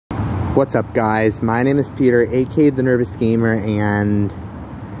What's up, guys? My name is Peter, aka The Nervous Gamer, and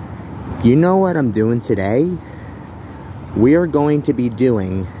you know what I'm doing today? We are going to be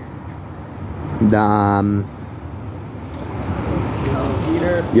doing the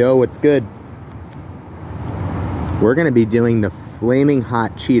Yo, what's good? We're gonna be doing the Flaming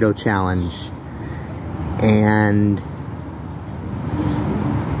Hot Cheeto Challenge, and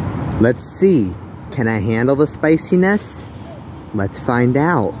let's see, can I handle the spiciness? Let's find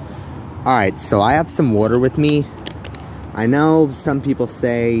out. Alright, so I have some water with me. I know some people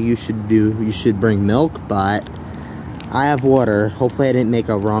say you should bring milk, but I have water. Hopefully I didn't make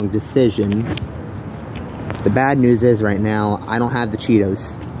a wrong decision. The bad news is right now, I don't have the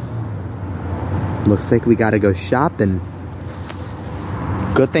Cheetos. Looks like we gotta go shopping.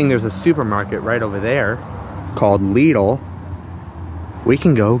 Good thing there's a supermarket right over there called Lidl. We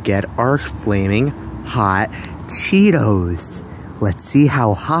can go get our Flaming Hot Cheetos. Let's see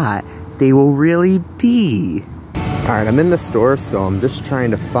how hot they will really be. Alright, I'm in the store, so I'm just trying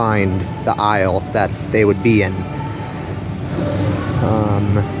to find the aisle that they would be in.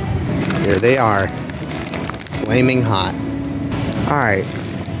 Here they are. Flaming hot. Alright.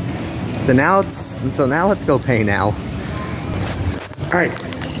 So now let's go pay now. Alright,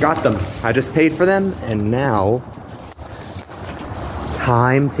 got them. I just paid for them, and now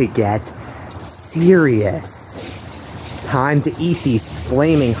time to get serious. Time to eat these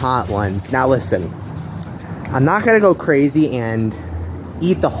flaming hot ones. Now listen, I'm not gonna go crazy and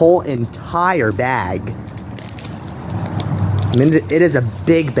eat the whole entire bag. I mean, it is a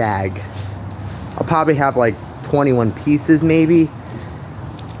big bag. I'll probably have like 21 pieces maybe,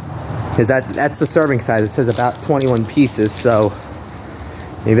 because that's the serving size. It says about 21 pieces, so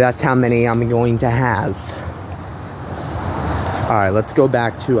maybe that's how many I'm going to have. All right, let's go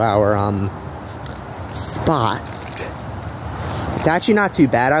back to our spot. It's actually not too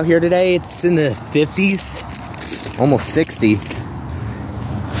bad out here today. It's in the 50s, almost 60.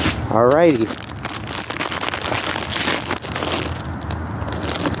 Alrighty.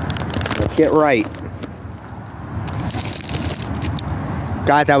 Let's get right.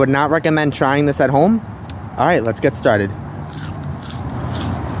 Guys, I would not recommend trying this at home. Alright, let's get started.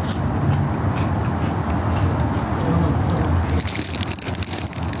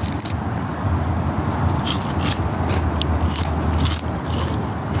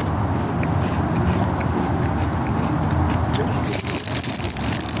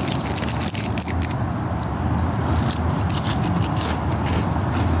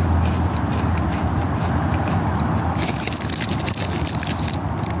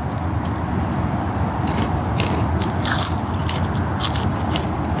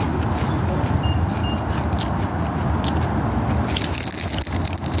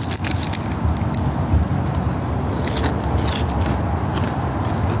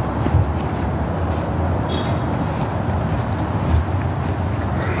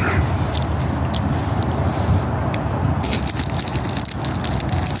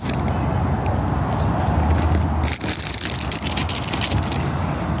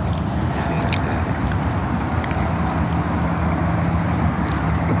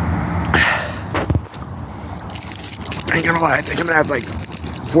 I ain't gonna lie, I think I'm gonna have like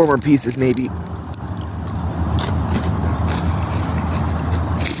 4 more pieces maybe.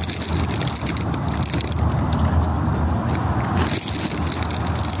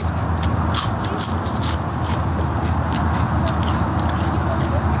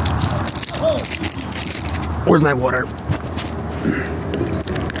 Where's my water?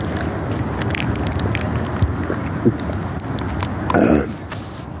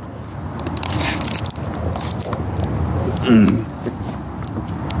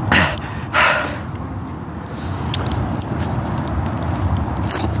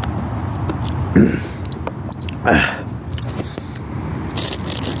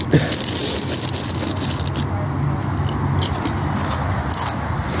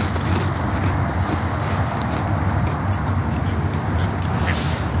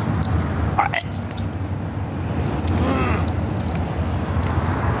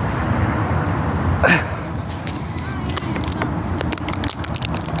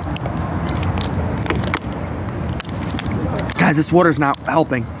 Guys, this water's not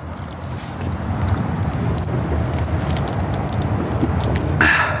helping.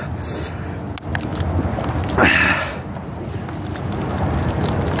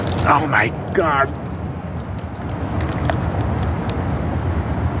 Oh my God.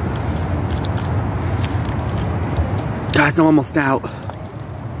 Guys, I'm almost out.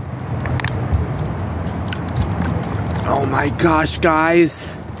 Oh my gosh, guys.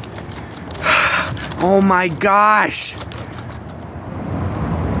 Oh my gosh.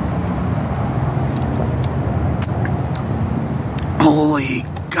 Holy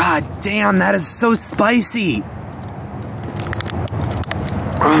god damn, that is so spicy.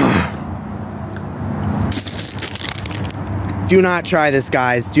 Do not try this,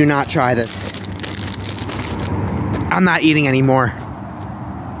 guys. Do not try this. I'm not eating anymore.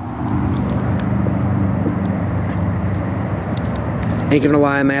 Ain't gonna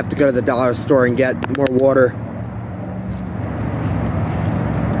lie, I might have to go to the dollar store and get more water.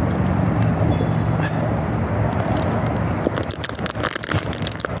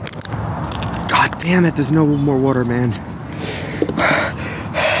 God damn it, there's no more water, man.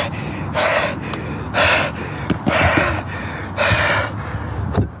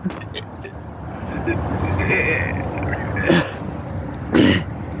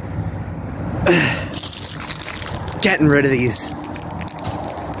 Getting rid of these.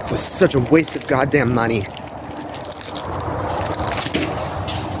 It was such a waste of goddamn money.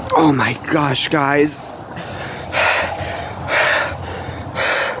 Oh my gosh, guys.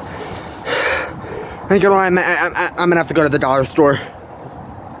 I ain't gonna lie, I'm gonna have to go to the dollar store.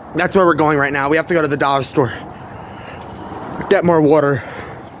 That's where we're going right now. We have to go to the dollar store. Get more water.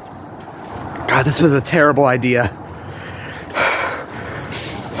 God, this was a terrible idea.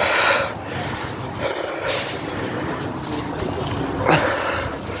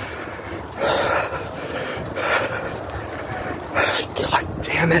 God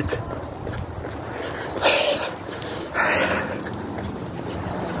damn it.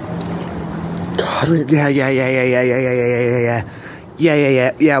 God,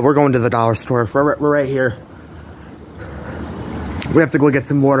 yeah, we're going to the dollar store. We're right here. We have to go get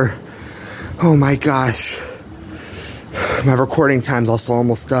some water. Oh my gosh. My recording time's also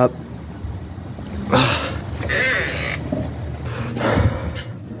almost up.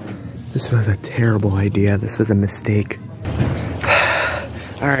 This was a terrible idea. This was a mistake.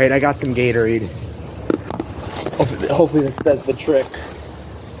 Alright, I got some Gatorade. Hopefully this does the trick.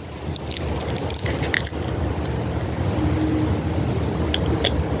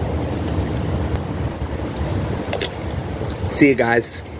 See you guys.